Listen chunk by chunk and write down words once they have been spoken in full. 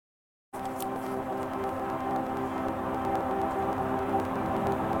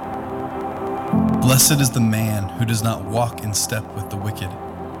Blessed is the man who does not walk in step with the wicked,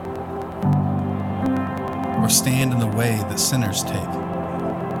 or stand in the way that sinners take,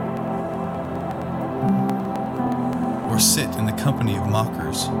 or sit in the company of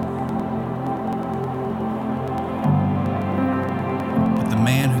mockers. But the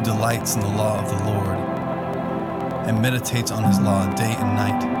man who delights in the law of the Lord and meditates on his law day and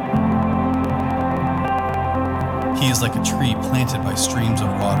night, he is like a tree planted by streams of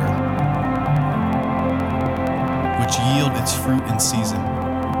water, which yield its fruit in season,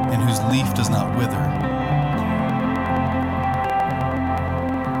 and whose leaf does not wither.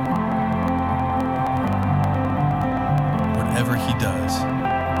 Whatever he does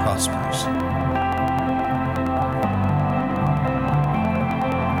prospers.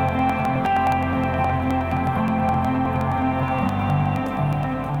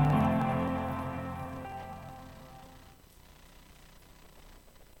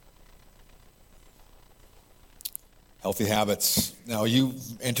 Healthy habits. Now you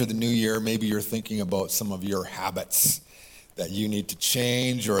enter the new year, maybe you're thinking about some of your habits that you need to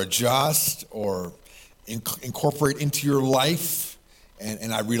change or adjust or incorporate into your life.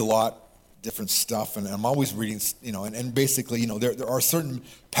 And I read a lot different stuff, and I'm always reading, and basically, there are certain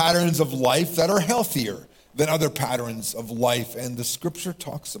patterns of life that are healthier than other patterns of life, and the scripture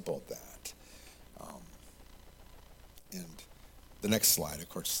talks about that. And the next slide, of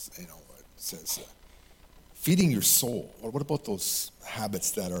course, it says, feeding your soul. Or what about those habits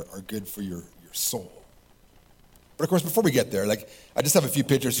that are good for your soul? But of course, before we get there, I just have a few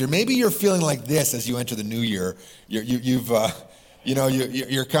pictures here. Maybe you're feeling like this as you enter the new year. You're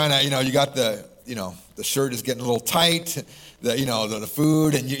kind of, you got the shirt is getting a little tight, the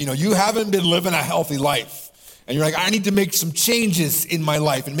food, and you haven't been living a healthy life. And you're like, I need to make some changes in my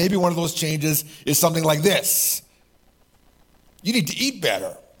life. And maybe one of those changes is something like this. You need to eat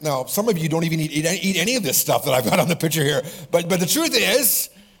better. Now, some of you don't even eat any of this stuff that I've got on the picture here. But the truth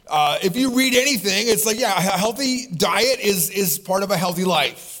is, if you read anything, it's like, yeah, a healthy diet is part of a healthy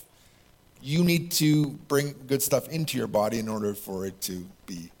life. You need to bring good stuff into your body in order for it to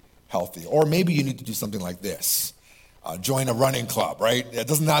be healthy. Or maybe you need to do something like this. Join a running club, right? That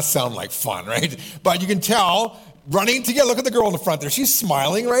does not sound like fun, right? But you can tell running together. Look at the girl in the front there. She's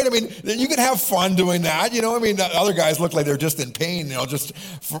smiling, right? I mean, you can have fun doing that. The other guys look like they're just in pain,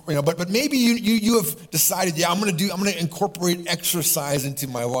 but maybe you have decided, yeah, I'm going to incorporate exercise into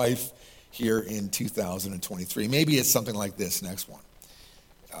my life here in 2023. Maybe it's something like this next one.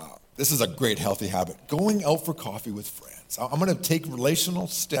 This is a great healthy habit. Going out for coffee with friends. I'm going to take relational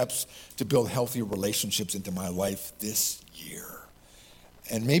steps to build healthy relationships into my life this year.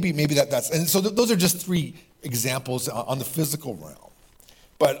 And maybe that's, and so those are just three examples on the physical realm.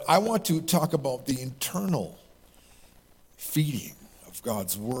 But I want to talk about the internal feeding of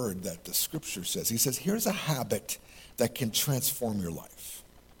God's word that the scripture says. He says, here's a habit that can transform your life,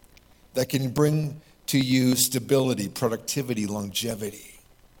 that can bring to you stability, productivity, longevity.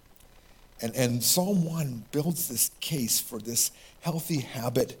 And Psalm 1 builds this case for this healthy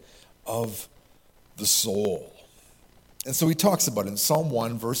habit of the soul. And so he talks about it in Psalm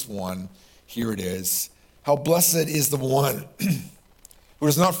 1, verse 1, here it is. How blessed is the one who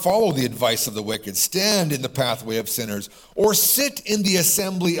does not follow the advice of the wicked, stand in the pathway of sinners, or sit in the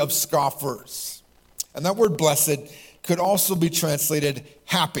assembly of scoffers. And that word blessed could also be translated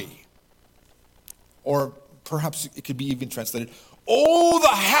happy. Or perhaps it could be even translated, oh, the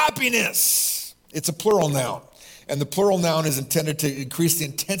happiness. It's a plural noun. And the plural noun is intended to increase the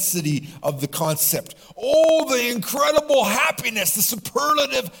intensity of the concept. Oh, the incredible happiness, the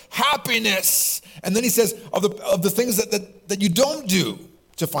superlative happiness. And then he says of the things that you don't do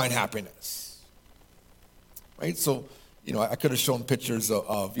to find happiness. Right? So, I could have shown pictures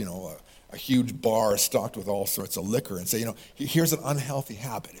of a huge bar stocked with all sorts of liquor and say, here's an unhealthy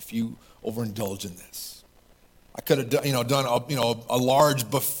habit if you overindulge in this. I could have done a large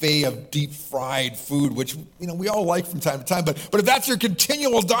buffet of deep fried food, which we all like from time to time. But if that's your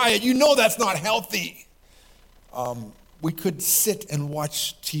continual diet, that's not healthy. We could sit and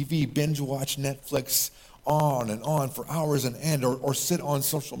watch TV, binge watch Netflix on and on for hours on end, or sit on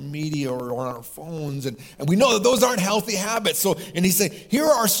social media or on our phones, and we know that those aren't healthy habits. And he's saying, here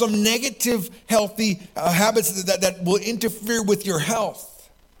are some negative healthy habits that will interfere with your health,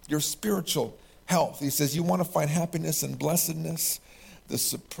 your spiritual health. He says, you want to find happiness and blessedness, the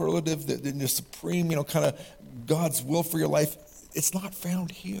superlative, the supreme, kind of God's will for your life. It's not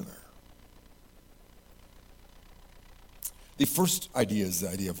found here. The first idea is the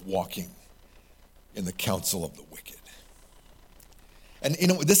idea of walking in the counsel of the wicked. And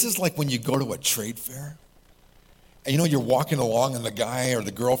this is like when you go to a trade fair And you're walking along and the guy or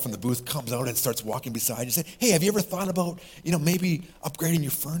the girl from the booth comes out and starts walking beside you. Say, hey, have you ever thought about, maybe upgrading your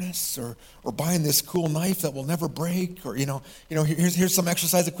furnace or buying this cool knife that will never break? Or, here's some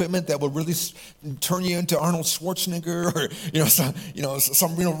exercise equipment that will really turn you into Arnold Schwarzenegger or,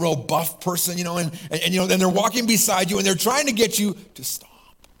 some real buff person, and they're walking beside you and they're trying to get you to stop.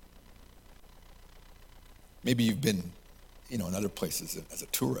 Maybe you've been, in other places as a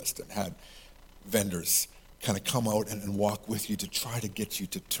tourist and had vendors kind of come out and walk with you to try to get you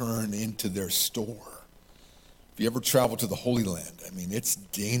to turn into their store. If you ever travel to the Holy Land, it's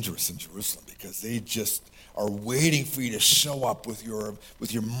dangerous in Jerusalem because they just are waiting for you to show up with your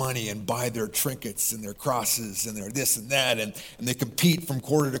money and buy their trinkets and their crosses and their this and that, and they compete from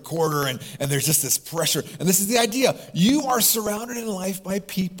quarter to quarter, and there's just this pressure. And this is the idea. You are surrounded in life by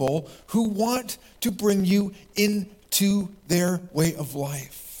people who want to bring you into their way of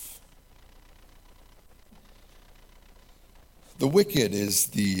life. The wicked is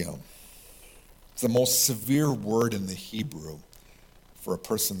the most severe word in the Hebrew for a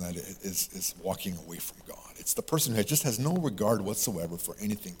person that is walking away from God. It's the person who just has no regard whatsoever for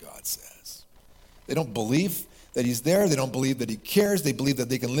anything God says. They don't believe that he's there. They don't believe that he cares. They believe that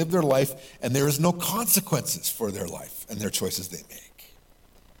they can live their life and there is no consequences for their life and their choices they make.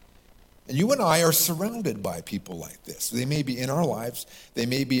 And you and I are surrounded by people like this. They may be in our lives. They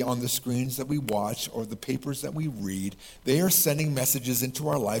may be on the screens that we watch or the papers that we read. They are sending messages into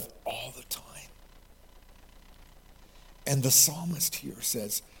our life all the time. And the psalmist here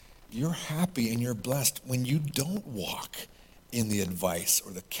says, you're happy and you're blessed when you don't walk in the advice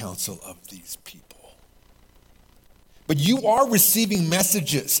or the counsel of these people. But you are receiving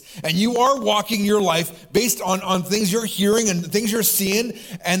messages and you are walking your life based on things you're hearing and things you're seeing.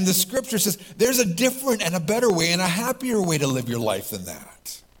 And the scripture says there's a different and a better way and a happier way to live your life than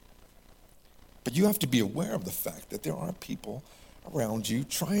that. But you have to be aware of the fact that there are people around you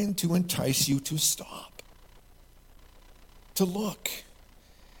trying to entice you to stop, to look,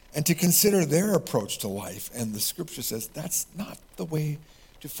 and to consider their approach to life. And the scripture says that's not the way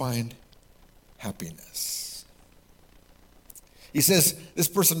to find happiness. He says this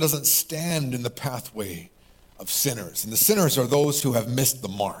person doesn't stand in the pathway of sinners. And the sinners are those who have missed the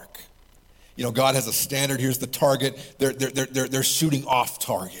mark. God has a standard. Here's the target. They're shooting off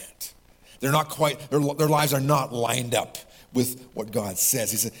target. They're not quite, their lives are not lined up with what God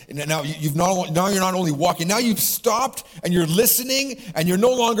says. He said, now you're not only walking, now you've stopped and you're listening and you're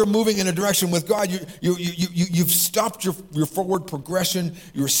no longer moving in a direction with God. You've stopped your forward progression.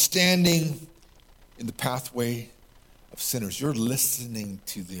 You're standing in the pathway of sinners. You're listening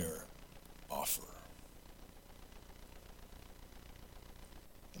to their offer.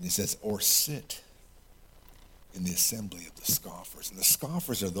 And he says, or sit in the assembly of the scoffers. And the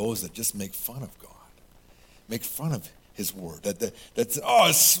scoffers are those that just make fun of God, make fun of his word.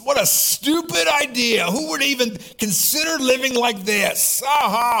 What a stupid idea. Who would even consider living like this? Ha, ha,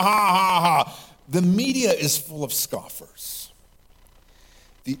 ha, ha, ha. The media is full of scoffers.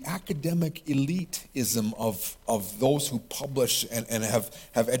 The academic elitism of those who publish and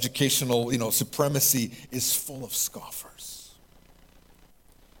have educational supremacy is full of scoffers.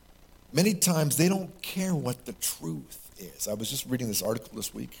 Many times they don't care what the truth is. I was just reading this article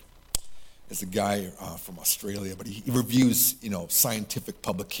this week. It's a guy from Australia, but he reviews scientific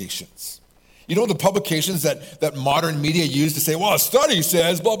publications. The publications that modern media use to say, well, a study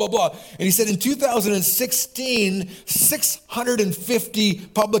says, blah, blah, blah. And he said in 2016, 650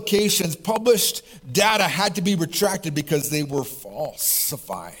 publications published data had to be retracted because they were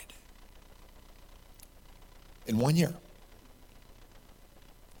falsified. In 1 year.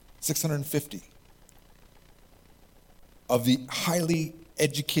 650 of the highly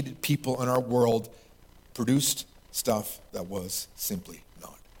educated people in our world produced stuff that was simply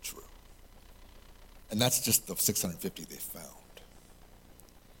not true. And that's just the 650 they found.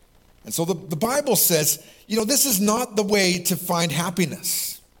 And so the Bible says, this is not the way to find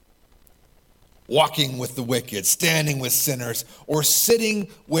happiness. Walking with the wicked, standing with sinners, or sitting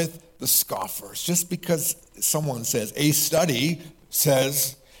with the scoffers. Just because someone says, a study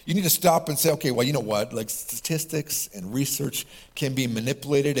says, you need to stop and say, okay, well, you know what? Like statistics and research can be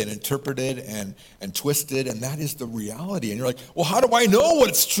manipulated and interpreted and twisted, and that is the reality. And you're like, well, how do I know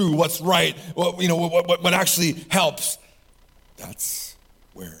what's true, what's right, what actually helps? That's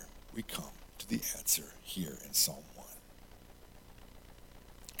where we come to the answer here in Psalm 1.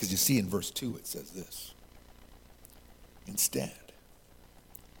 Because you see in verse 2, it says this. Instead,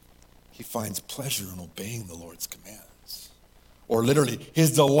 he finds pleasure in obeying the Lord's commands. Or literally,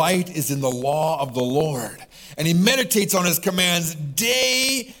 his delight is in the law of the Lord. And he meditates on his commands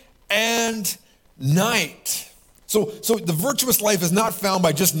day and night. So the virtuous life is not found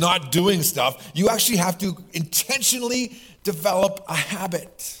by just not doing stuff. You actually have to intentionally develop a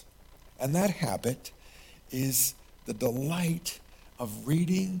habit. And that habit is the delight of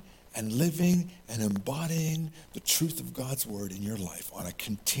reading and living and embodying the truth of God's word in your life on a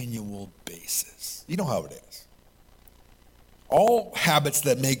continual basis. You know how it is. All habits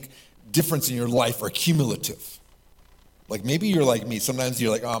that make difference in your life are cumulative. Like maybe you're like me. Sometimes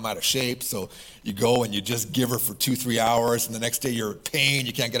you're like, oh, I'm out of shape. So you go and you just give her for 2-3 hours. And the next day you're in pain.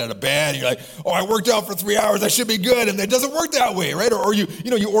 You can't get out of bed. And you're like, oh, I worked out for 3 hours. I should be good. And it doesn't work that way, right? Or you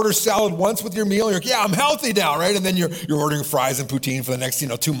order salad once with your meal. You're like, yeah, I'm healthy now, right? And then you're ordering fries and poutine for the next,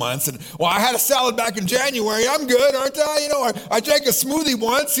 2 months. And, well, I had a salad back in January. I'm good, aren't I? I drank a smoothie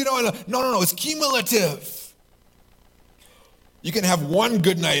once, and no, it's cumulative. You can have one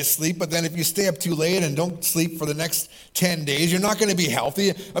good night of sleep, but then if you stay up too late and don't sleep for the next 10 days, you're not going to be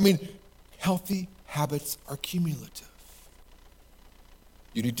healthy. Healthy habits are cumulative.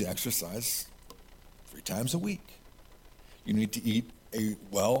 You need to exercise 3 times a week. You need to eat a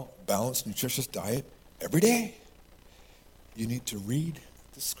well-balanced, nutritious diet every day. You need to read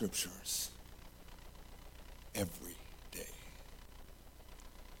the scriptures every day.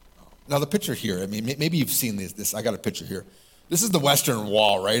 Now the picture here, maybe you've seen this. I got a picture here. This is the Western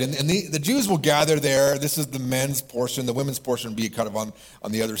Wall, right? And the Jews will gather there. This is the men's portion. The women's portion will be kind of on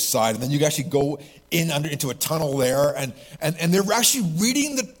the other side. And then you actually go into a tunnel there. And they're actually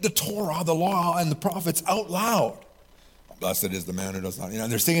reading the Torah, the law, and the prophets out loud. Blessed is the man who does not.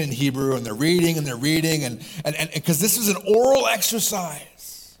 And they're singing in Hebrew, and they're reading. And because this is an oral exercise.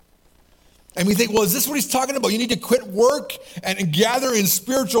 And we think, well, is this what he's talking about? You need to quit work and gather in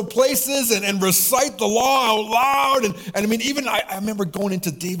spiritual places and recite the law out loud. I remember going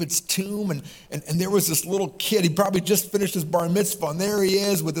into David's tomb and there was this little kid. He probably just finished his bar mitzvah. And there he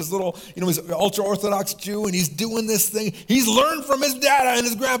is with this little, he's an ultra-Orthodox Jew and he's doing this thing. He's learned from his dad and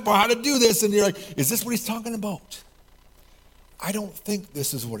his grandpa how to do this. And you're like, is this what he's talking about? I don't think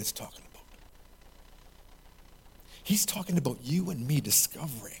this is what he's talking about. He's talking about you and me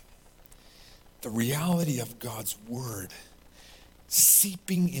discovering the reality of God's word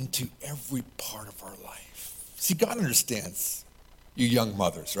seeping into every part of our life. See, God understands you young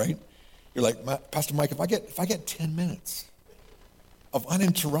mothers, right? You're like, Pastor Mike, if I get 10 minutes of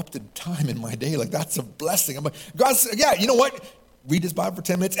uninterrupted time in my day, like that's a blessing. I'm like, God said, yeah, you know what? Read his Bible for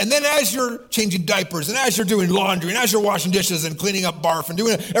 10 minutes. And then as you're changing diapers and as you're doing laundry and as you're washing dishes and cleaning up barf and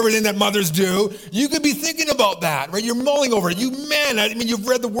doing everything that mothers do, you could be thinking about that, right? You're mulling over it. You've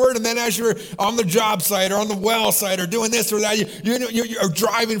read the word, and then as you're on the job site or on the well site or doing this or that, you're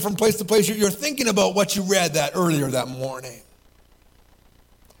driving from place to place, you're thinking about what you read that earlier that morning.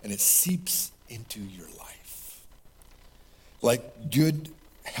 And it seeps into your life. Like good,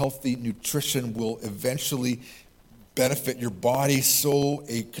 healthy nutrition will eventually benefit your body, so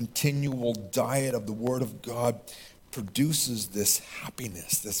a continual diet of the Word of God produces this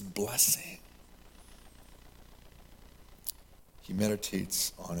happiness, this blessing. He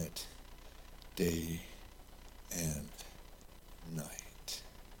meditates on it day and night.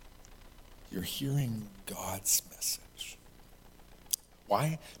 You're hearing God's message.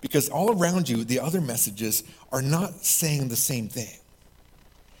 Why? Because all around you, the other messages are not saying the same thing.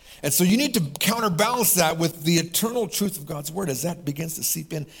 And so you need to counterbalance that with the eternal truth of God's word. As that begins to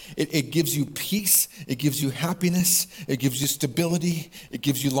seep in, it gives you peace, it gives you happiness, it gives you stability, it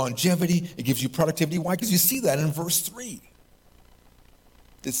gives you longevity, it gives you productivity. Why? Because you see that in verse 3.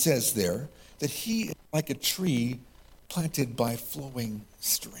 It says there that he is like a tree planted by flowing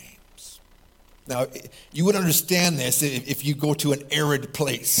streams. Now, you would understand this if you go to an arid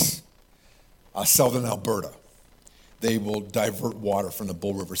place, southern Alberta. They will divert water from the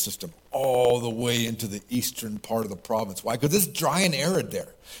Bull River system all the way into the eastern part of the province. Why? Because it's dry and arid there.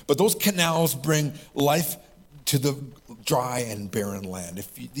 But those canals bring life to the dry and barren land.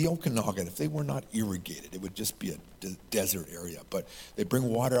 The Okanagan, if they were not irrigated, it would just be a desert area. But they bring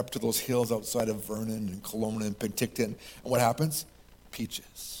water up to those hills outside of Vernon and Kelowna and Penticton. And what happens?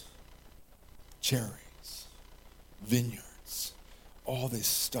 Peaches, cherries, vineyards, all this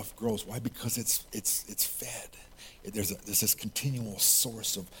stuff grows. Why? Because it's fed. There's this continual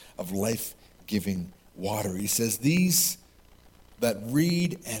source of life-giving water. He says, these that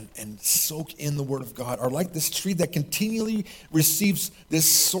read and soak in the word of God are like this tree that continually receives this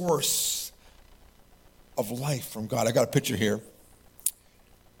source of life from God. I got a picture here.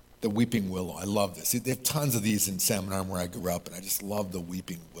 the weeping willow. I love this. They have tons of these in Salmon Arm where I grew up, and I just love the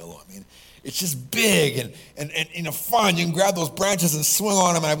weeping willow. I mean, it's just big and fun. You can grab those branches and swing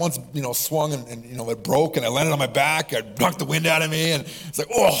on them. And I once, swung and it broke, and I landed on my back. I knocked the wind out of me, and it's like,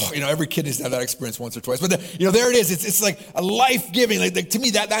 every kid needs to have that experience once or twice. But there it is. It's like a life-giving. Like to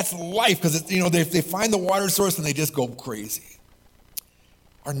me, that's life, because they find the water source and they just go crazy.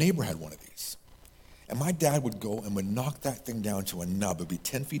 Our neighbor had one of these. And my dad would go and would knock that thing down to a nub. It would be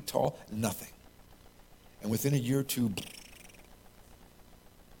 10 feet tall, nothing. And within a year or two,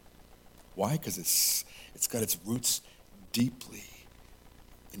 why? Because it's got its roots deeply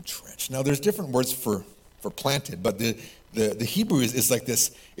entrenched. Now, there's different words for planted, but the Hebrew is like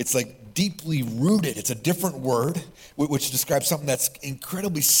this. It's like deeply rooted. It's a different word, which describes something that's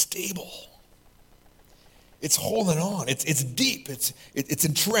incredibly stable. It's holding on. It's deep. It's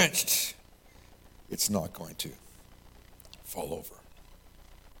entrenched. It's not going to fall over.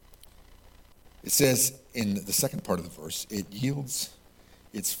 It says in the second part of the verse, it yields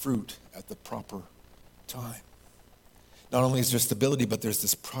its fruit at the proper time. Not only is there stability, but there's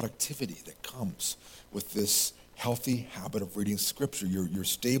this productivity that comes with this healthy habit of reading Scripture. You're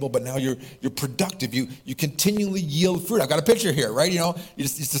stable, but now you're productive. You continually yield fruit. I've got a picture here, right? You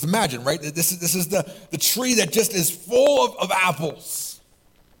just imagine, right? This is the tree that just is full of apples.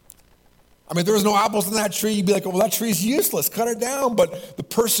 I mean, if there was no apples in that tree, you'd be like, well, that tree's useless. Cut it down. But the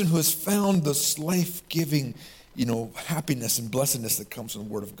person who has found this life-giving, happiness and blessedness that comes from the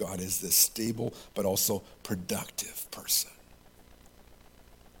Word of God is this stable but also productive person.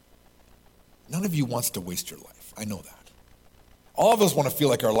 None of you wants to waste your life. I know that. All of us want to feel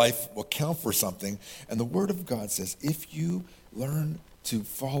like our life will count for something. And the Word of God says, if you learn to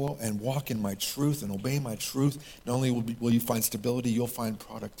follow and walk in my truth and obey my truth, not only will you find stability, you'll find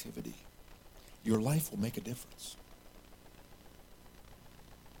productivity. Your life will make a difference.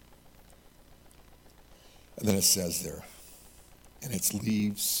 And then it says there, and its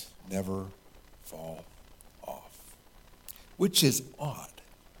leaves never fall off, which is odd.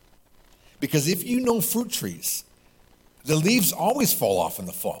 Because if you know fruit trees, the leaves always fall off in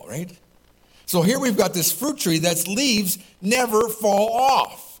the fall, right? So here we've got this fruit tree that's leaves never fall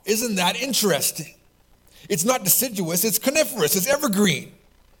off. Isn't that interesting? It's not deciduous, it's coniferous, it's evergreen.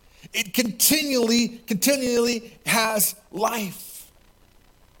 It continually has life.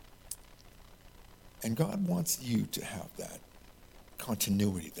 And God wants you to have that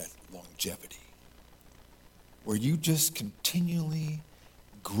continuity, that longevity, where you just continually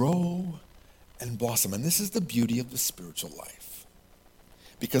grow and blossom. And this is the beauty of the spiritual life,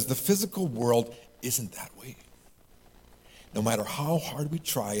 because the physical world isn't that way. No matter how hard we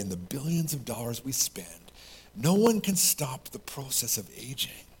try and the billions of dollars we spend, no one can stop the process of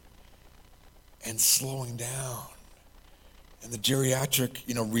aging and slowing down and the geriatric,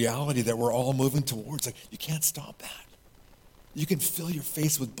 reality that we're all moving towards. Like, you can't stop that. You can fill your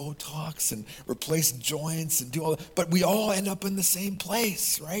face with Botox and replace joints and do all that, but we all end up in the same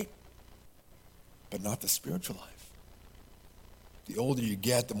place, right? But not the spiritual life. The older you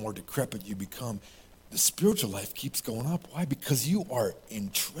get, the more decrepit you become. The spiritual life keeps going up. Why? Because you are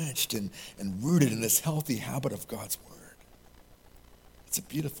entrenched and rooted in this healthy habit of God's word. It's a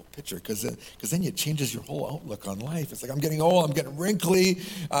beautiful picture, because then it changes your whole outlook on life. It's like, I'm getting old, I'm getting wrinkly,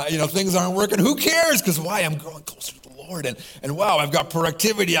 things aren't working. Who cares? Because why? I'm growing closer to the Lord. And wow, I've got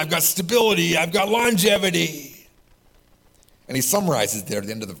productivity, I've got stability, I've got longevity. And he summarizes there at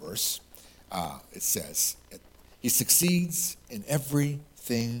the end of the verse. It says, he succeeds in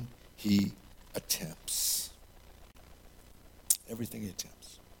everything he attempts. Everything he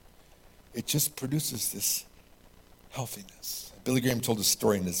attempts. It just produces this healthiness. Billy Graham told a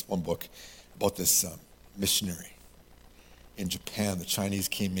story in this one book about this missionary in Japan. The Chinese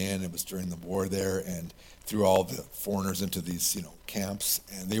came in. It was during the war there, and threw all the foreigners into these, camps.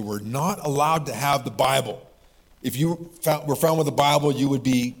 And they were not allowed to have the Bible. If you were found with the Bible, you would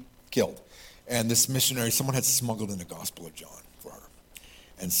be killed. And this missionary, someone had smuggled in the Gospel of John for her.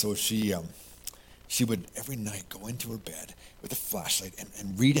 And so she would every night go into her bed with a flashlight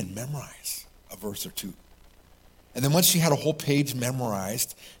and read and memorize a verse or two. And then once she had a whole page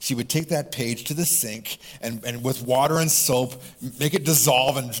memorized, she would take that page to the sink and with water and soap, make it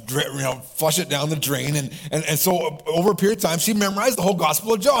dissolve and flush it down the drain. And so over a period of time, she memorized the whole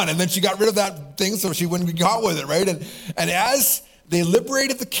Gospel of John. And then she got rid of that thing so she wouldn't get caught with it, right? And as they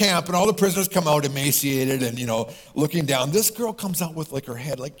liberated the camp and all the prisoners come out emaciated and, looking down, this girl comes out with like her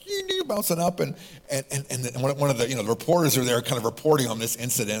head like bouncing up. And one of the reporters are there kind of reporting on this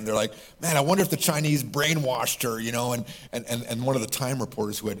incident. They're like, man, I wonder if the Chinese brainwashed her, and one of the Time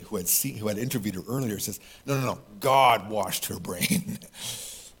reporters who had interviewed her earlier says, no, God washed her brain.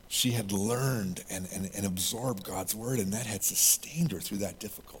 she had learned and absorbed God's word, and that had sustained her through that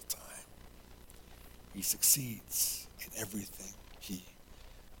difficult time. He succeeds in everything he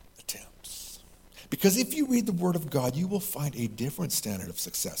attempts. Because if you read the word of God, you will find a different standard of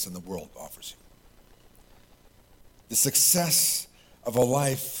success than the world offers you. The success of a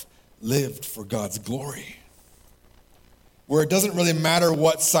life lived for God's glory, where it doesn't really matter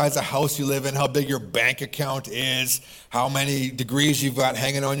what size of house you live in, how big your bank account is, how many degrees you've got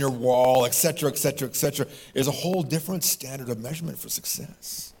hanging on your wall, et cetera, et cetera, et cetera. There's a whole different standard of measurement for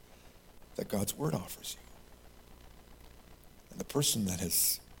success that God's word offers you. And the person that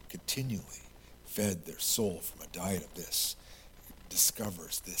has continually fed their soul from a diet of this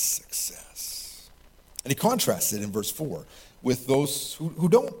discovers this success. And he contrasts it in verse 4 with those who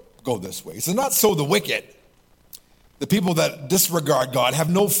don't go this way. So not so the wicked. The people that disregard God have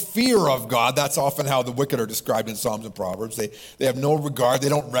no fear of God. That's often how the wicked are described in Psalms and Proverbs. They have no regard. They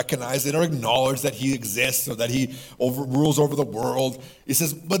don't recognize. They don't acknowledge that he exists or that he rules over the world. He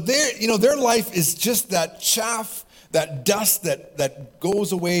says, but their life is just that chaff, that dust that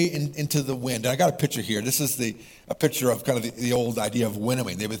goes away into the wind. And I got a picture here. This is a picture of kind of the old idea of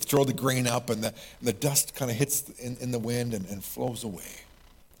winnowing. They would throw the grain up and the dust kind of hits in the wind and flows away.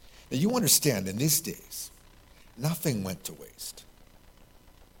 Now you understand, in these days, nothing went to waste.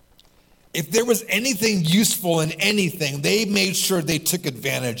 If there was anything useful in anything, they made sure they took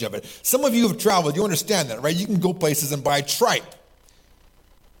advantage of it. Some of you have traveled, you understand that, right? You can go places and buy tripe.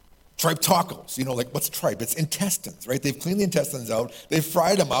 Tripe tacos, like what's tripe? It's intestines, right? They've cleaned the intestines out, they've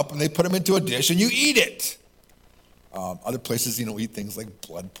fried them up, and they put them into a dish, and you eat it. Other places, eat things like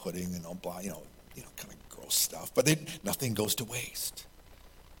blood pudding and blah, kind of gross stuff, but nothing goes to waste.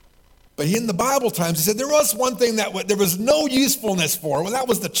 But in the Bible times, he said there was one thing that there was no usefulness for, well, that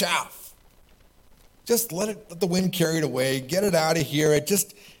was the chaff. Just let the wind carry it away, get it out of here.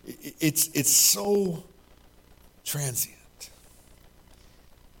 It's so transient.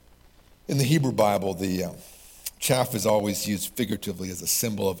 In the Hebrew Bible, the chaff is always used figuratively as a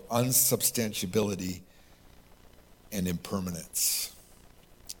symbol of unsubstantiability and impermanence.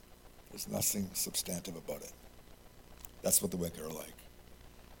 There's nothing substantive about it. That's what the wicked are like.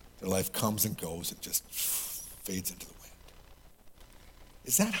 Their life comes and goes and just fades into the wind.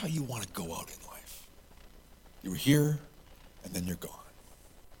 Is that how you want to go out in life? You were here and then you're gone.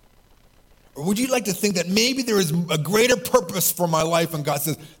 Or would you like to think that maybe there is a greater purpose for my life, and God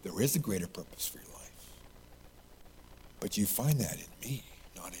says, there is a greater purpose for your life. But you find that in me,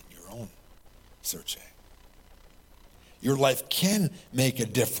 not in your own searching. Your life can make a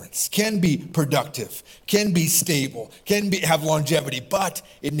difference, can be productive, can be stable, have longevity, but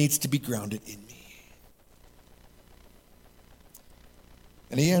it needs to be grounded in me.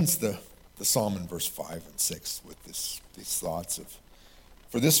 And he ends the psalm in verse 5 and 6 with these thoughts of,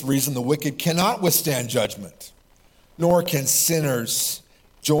 for this reason the wicked cannot withstand judgment, nor can sinners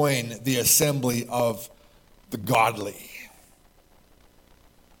join the assembly of the godly.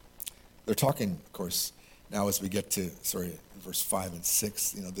 They're talking, of course, now as we get to, verse 5 and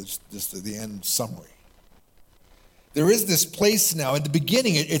 6, there's just the end summary. There is this place now, at the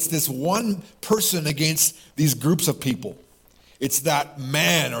beginning, it's this one person against these groups of people. It's that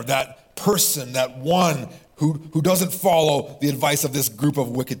man or that person, that one who doesn't follow the advice of this group of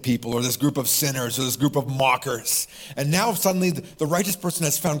wicked people or this group of sinners or this group of mockers. And now suddenly the righteous person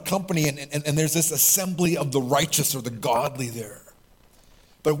has found company and there's this assembly of the righteous or the godly there.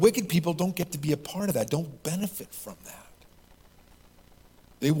 But wicked people don't get to be a part of that, don't benefit from that.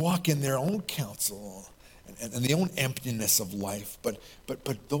 They walk in their own counsel and the own emptiness of life. But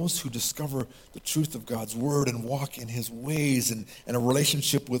those who discover the truth of God's word and walk in his ways and a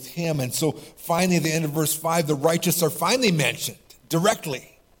relationship with him. And so finally at the end of verse 5, the righteous are finally mentioned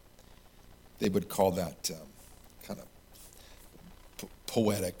directly. They would call that kind of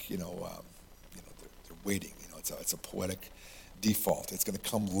poetic, they're waiting. It's a poetic default. It's going to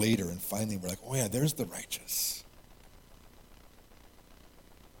come later, and finally we're like, oh yeah, there's the righteous.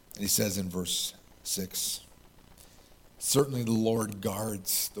 And he says in verse 6, certainly the Lord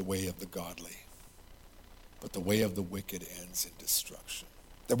guards the way of the godly, but the way of the wicked ends in destruction.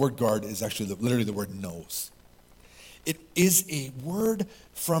 That word guard is actually literally the word knows. It is a word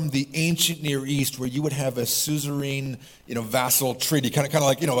from the ancient Near East where you would have a suzerain, vassal treaty, kind of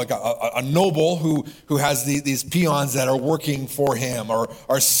like, like a noble who has these peons that are working for him or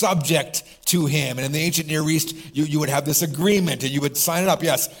are subject to him. And in the ancient Near East, you would have this agreement and you would sign it up.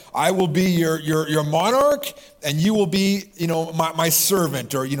 Yes, I will be your monarch and you will be, my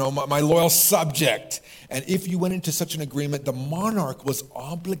servant or, my loyal subject. And if you went into such an agreement, the monarch was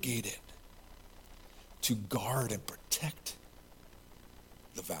obligated to guard and protect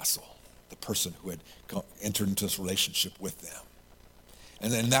the vessel, the person who had entered into this relationship with them.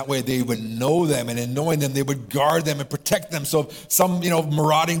 And then that way they would know them, and in knowing them, they would guard them and protect them. So if some,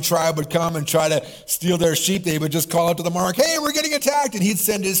 marauding tribe would come and try to steal their sheep, they would just call out to the monarch, hey, we're getting attacked. And he'd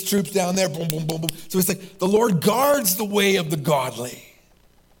send his troops down there, boom, boom, boom, boom. So it's like the Lord guards the way of the godly.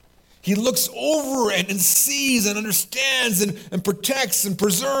 He looks over and sees and understands and protects and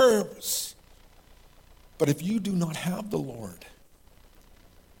preserves. But if you do not have the Lord,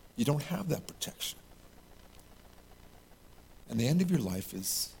 you don't have that protection. And the end of your life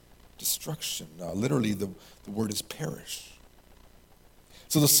is destruction. Literally, the word is perish.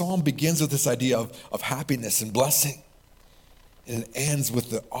 So the psalm begins with this idea of happiness and blessing. And it ends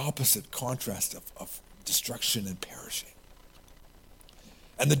with the opposite contrast of destruction and perishing.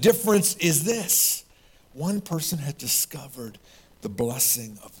 And the difference is this. One person had discovered the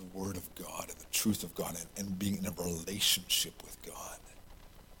blessing of the word of God and the truth of God and being in a relationship with God.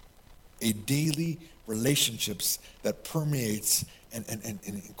 A daily relationships that permeates and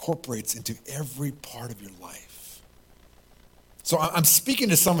incorporates into every part of your life. So I'm speaking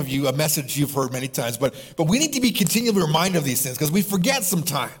to some of you, a message you've heard many times, but we need to be continually reminded of these things because we forget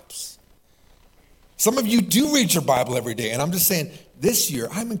sometimes. Some of you do read your Bible every day, and I'm just saying, this year,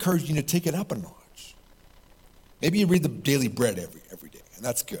 I'm encouraging you to take it up a notch. Maybe you read the daily bread every day, and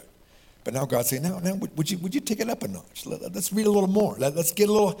that's good. But now God's saying, now would you take it up a notch? Let's read a little more. Let's get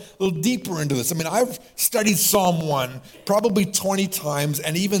a little deeper into this. I mean, I've studied Psalm 1 probably 20 times,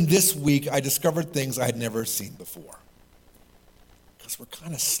 and even this week I discovered things I had never seen before. Because we're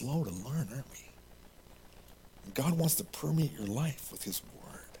kind of slow to learn, aren't we? And God wants to permeate your life with his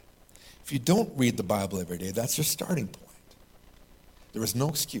word. If you don't read the Bible every day, that's your starting point. There is no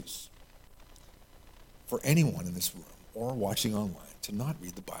excuse for anyone in this room or watching online to not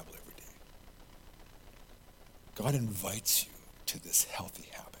read the Bible every day. God invites you to this healthy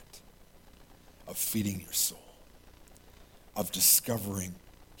habit of feeding your soul, of discovering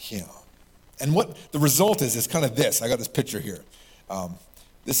him. And what the result is kind of this. I got this picture here.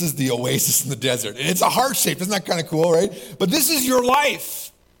 This is the oasis in the desert. And it's a heart shape. Isn't that kind of cool, right? But this is your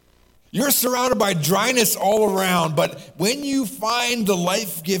life. You're surrounded by dryness all around, but when you find the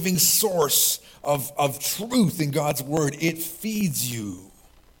life-giving source of truth in God's word, it feeds you.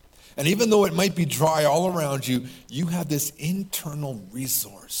 And even though it might be dry all around you, you have this internal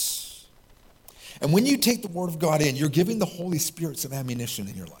resource. And when you take the word of God in, you're giving the Holy Spirit some ammunition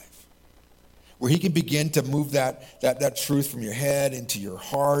in your life, where he can begin to move that truth from your head into your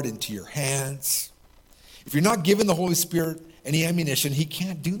heart, into your hands. If you're not giving the Holy Spirit any ammunition, he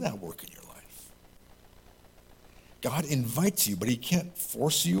can't do that work in your life. God invites you, but he can't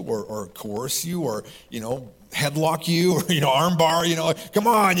force you or coerce you or, headlock you or, armbar, come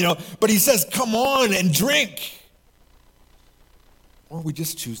on, But he says, come on and drink. Or we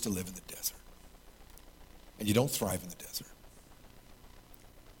just choose to live in the desert. And you don't thrive in the desert.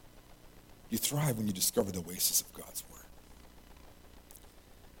 You thrive when you discover the oasis of God's word.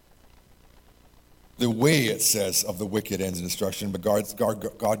 The way, it says, of the wicked ends in destruction, but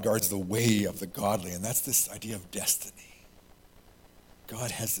God guards the way of the godly. And that's this idea of destiny. God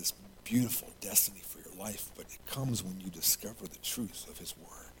has this beautiful destiny for your life, but it comes when you discover the truth of his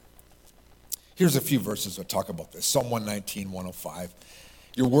word. Here's a few verses that talk about this. Psalm 119, 105.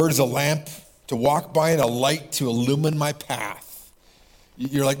 Your word is a lamp to walk by and a light to illumine my path.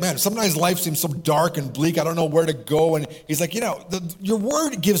 You're like, man, sometimes life seems so dark and bleak. I don't know where to go. And he's like, your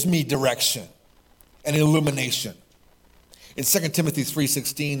word gives me direction and illumination. In 2 Timothy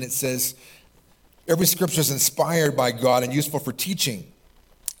 3:16, it says, every scripture is inspired by God and useful for teaching,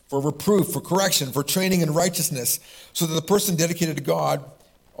 for reproof, for correction, for training in righteousness, so that the person dedicated to God,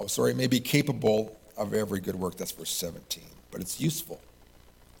 may be capable of every good work. That's verse 17. But it's useful.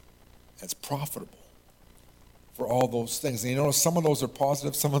 It's profitable for all those things. And some of those are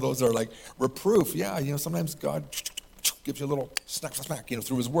positive, some of those are like reproof. Yeah, sometimes God gives you a little smack,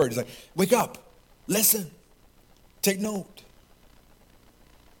 through his word. He's like, wake up. Listen, take note.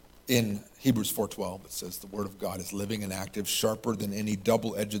 In Hebrews 4:12, it says, the word of God is living and active, sharper than any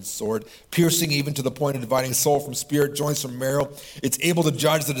double-edged sword, piercing even to the point of dividing soul from spirit, joints from marrow. It's able to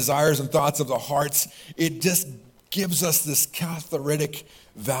judge the desires and thoughts of the hearts. It just gives us this cathartic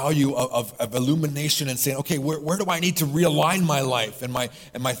value of illumination and saying, okay, where do I need to realign my life and my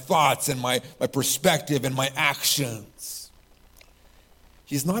thoughts and my perspective and my actions?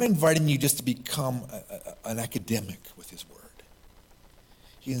 He's not inviting you just to become an academic with his word.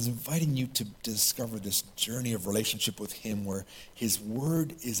 He is inviting you to discover this journey of relationship with him where his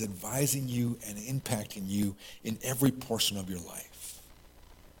word is advising you and impacting you in every portion of your life.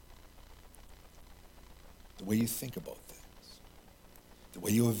 The way you think about things, the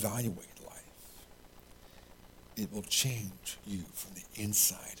way you evaluate life, it will change you from the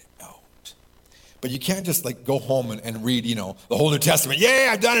inside out. But you can't just like go home and read, the whole New Testament. Yeah,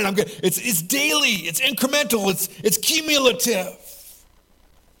 I've done it, I'm good. It's daily, it's incremental, it's cumulative.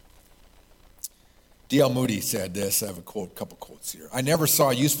 D.L. Moody said this. I have a couple quotes here. I never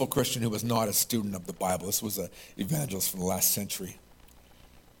saw a useful Christian who was not a student of the Bible. This was an evangelist from the last century.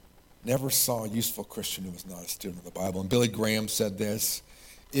 Never saw a useful Christian who was not a student of the Bible. And Billy Graham said this: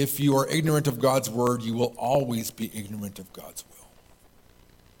 if you are ignorant of God's word, you will always be ignorant of God's will.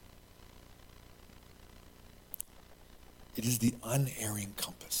 It is the unerring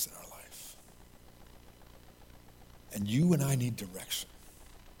compass in our life. And you and I need direction.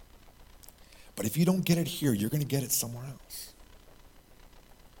 But if you don't get it here, you're going to get it somewhere else.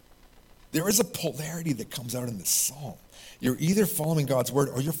 There is a polarity that comes out in this psalm. You're either following God's word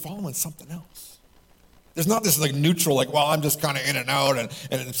or you're following something else. There's not this like neutral, like, well, I'm just kind of in and out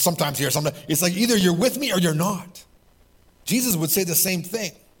and sometimes here, sometimes. It's like either you're with me or you're not. Jesus would say the same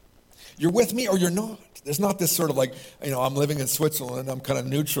thing. You're with me or you're not. There's not this sort of like, I'm living in Switzerland, I'm kind of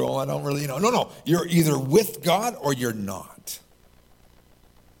neutral, I don't really, No. You're either with God or you're not.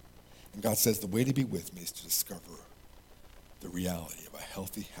 And God says the way to be with me is to discover the reality of a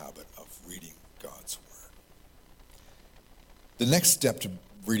healthy habit of reading God's word. The next step to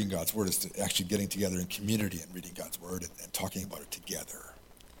reading God's word is to actually getting together in community and reading God's word and talking about it together.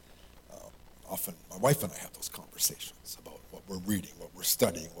 Often my wife and I have those conversations about what we're reading, what we're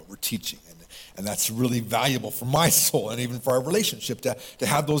studying, what we're teaching. And that's really valuable for my soul and even for our relationship to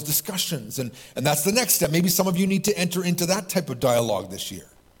have those discussions. And that's the next step. Maybe some of you need to enter into that type of dialogue this year,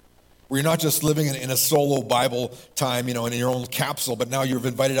 where you're not just living in a solo Bible time, in your own capsule, but now you've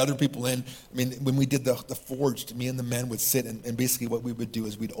invited other people in. I mean, when we did the Forged, me and the men would sit, and basically what we would do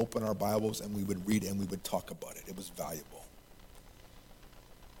is we'd open our Bibles and we would read and we would talk about it. It was valuable.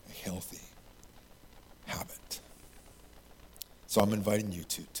 A healthy habit. So I'm inviting you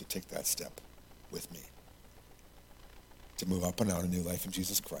to take that step with me, to move up and out a new life in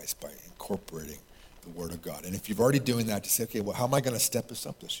Jesus Christ by incorporating the Word of God. And if you're already doing that, to say, okay, well, how am I going to step this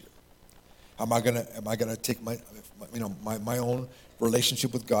up this year? Am I going to take my own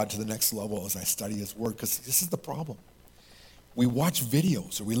relationship with God to the next level as I study His Word? Because this is the problem. We watch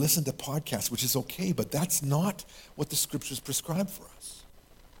videos or we listen to podcasts, which is okay, but that's not what the Scriptures prescribe for us.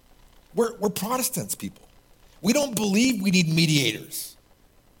 We're Protestants, people. We don't believe we need mediators.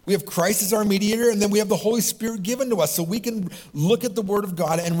 We have Christ as our mediator, and then we have the Holy Spirit given to us so we can look at the Word of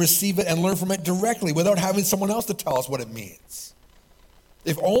God and receive it and learn from it directly without having someone else to tell us what it means.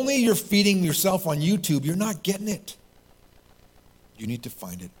 If only you're feeding yourself on YouTube, you're not getting it. You need to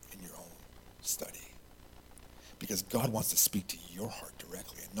find it in your own study. Because God wants to speak to your heart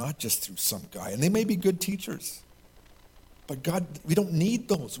directly and not just through some guy. And they may be good teachers. But God, we don't need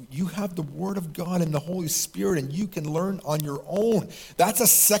those. You have the Word of God and the Holy Spirit, and you can learn on your own. That's a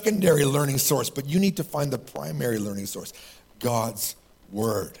secondary learning source, but you need to find the primary learning source, God's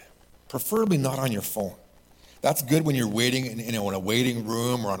Word. Preferably not on your phone. That's good when you're waiting in a waiting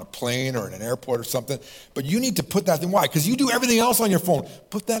room or on a plane or in an airport or something. But you need to put that in. Why? Because you do everything else on your phone.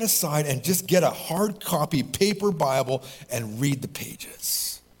 Put that aside and just get a hard copy paper Bible and read the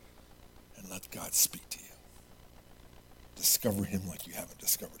pages. And let God speak to you. Discover Him like you haven't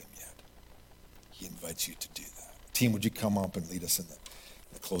discovered Him yet. He invites you to do that. Team, would you come up and lead us in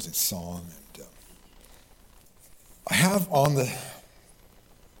the closing song? And I have on the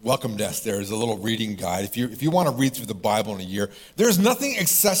welcome desk there is a little reading guide. If you want to read through the Bible in a year, there's nothing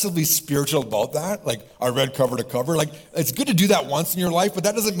excessively spiritual about that. Like I read cover to cover. Like it's good to do that once in your life, but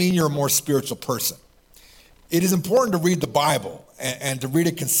that doesn't mean you're a more spiritual person. It is important to read the Bible and to read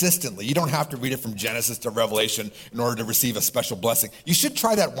it consistently. You don't have to read it from Genesis to Revelation in order to receive a special blessing. You should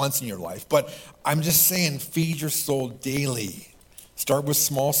try that once in your life, but I'm just saying feed your soul daily. Start with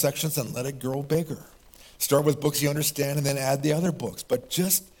small sections and let it grow bigger. Start with books you understand and then add the other books, but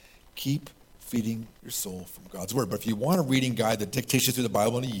just keep feeding your soul from God's Word. But if you want a reading guide that takes you through the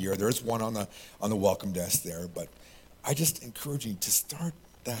Bible in a year, there is one on the welcome desk there, but I just encourage you to start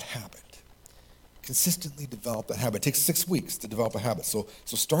that habit. Consistently develop that habit. It takes 6 weeks to develop a habit. So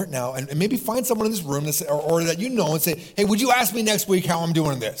start now and maybe find someone in this room or that you know and say, hey, would you ask me next week how I'm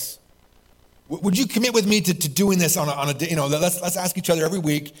doing this? Would you commit with me to doing this on a day? Let's ask each other every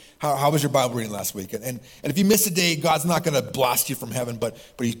week, how was your Bible reading last week? And if you miss a day, God's not going to blast you from heaven, but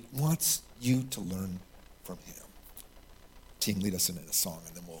He wants you to learn from Him. Team, lead us in a song,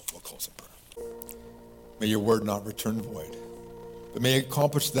 and then we'll close in prayer. May your word not return void, but may it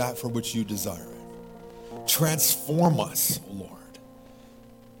accomplish that for which you desire it. Transform us, O Lord.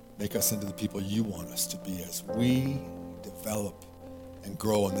 Make us into the people you want us to be as we develop and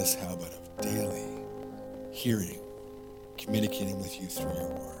grow in this habit of daily hearing, communicating with you through your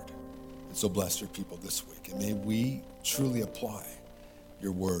word. And so bless your people this week. And may we truly apply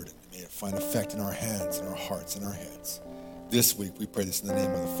your word. And may it find effect in our hands, in our hearts, in our heads. This week, we pray this in the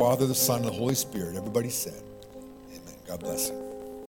name of the Father, the Son, and the Holy Spirit. Everybody said, amen. God bless you.